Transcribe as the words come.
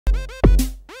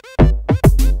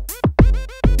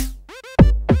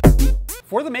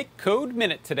For the Make Code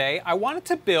Minute today, I wanted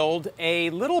to build a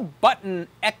little button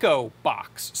echo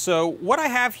box. So what I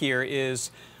have here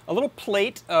is a little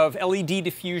plate of LED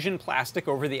diffusion plastic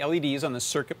over the LEDs on the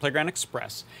Circuit Playground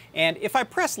Express. And if I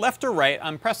press left or right,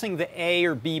 I'm pressing the A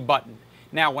or B button.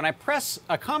 Now, when I press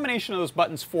a combination of those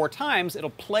buttons 4 times,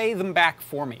 it'll play them back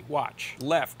for me. Watch.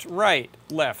 Left, right,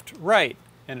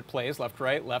 and it plays left,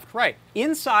 right.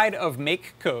 Inside of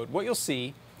Make Code, what you'll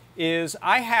see is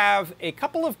I have a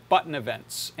couple of button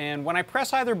events, and when I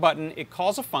press either button, it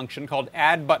calls a function called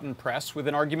addButtonPress with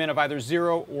an argument of either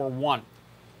 0 or 1.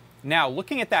 Now,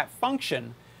 looking at that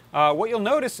function, what you'll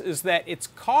notice is that it's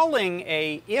calling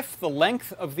if the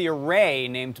length of the array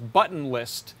named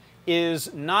ButtonList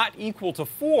is not equal to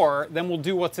 4, then we'll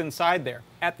do what's inside there.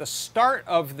 At the start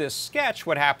of this sketch,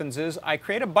 what happens is I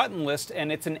create a button list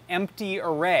and it's an empty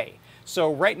array.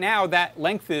 So right now that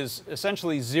length is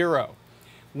essentially 0.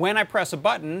 When I press a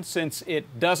button, since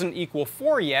it doesn't equal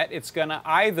 4 yet, it's going to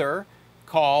either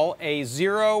call a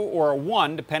 0 or a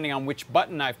 1, depending on which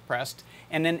button I've pressed,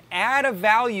 and then add a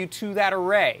value to that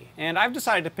array. And I've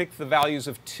decided to pick the values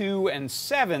of 2 and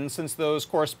 7, since those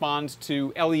correspond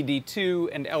to LED 2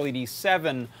 and LED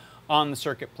 7 on the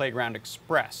Circuit Playground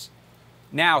Express.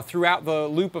 Now, throughout the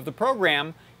loop of the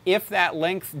program, if that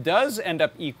length does end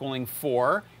up equaling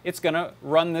 4, it's going to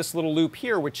run this little loop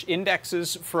here, which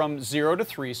indexes from 0 to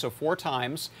 3, so 4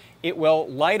 times. It will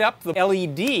light up the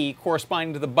LED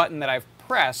corresponding to the button that I've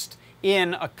pressed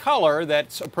in a color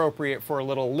that's appropriate for a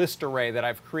little list array that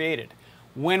I've created.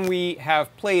 When we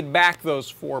have played back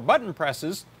those 4 button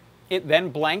presses, it then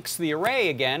blanks the array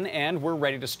again, and we're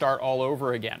ready to start all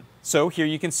over again. So here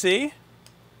you can see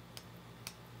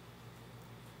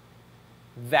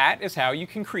that is how you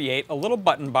can create a little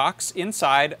button box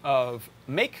inside of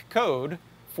Make Code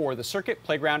for the Circuit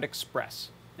Playground Express.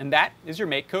 And that is your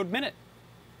Make Code Minute.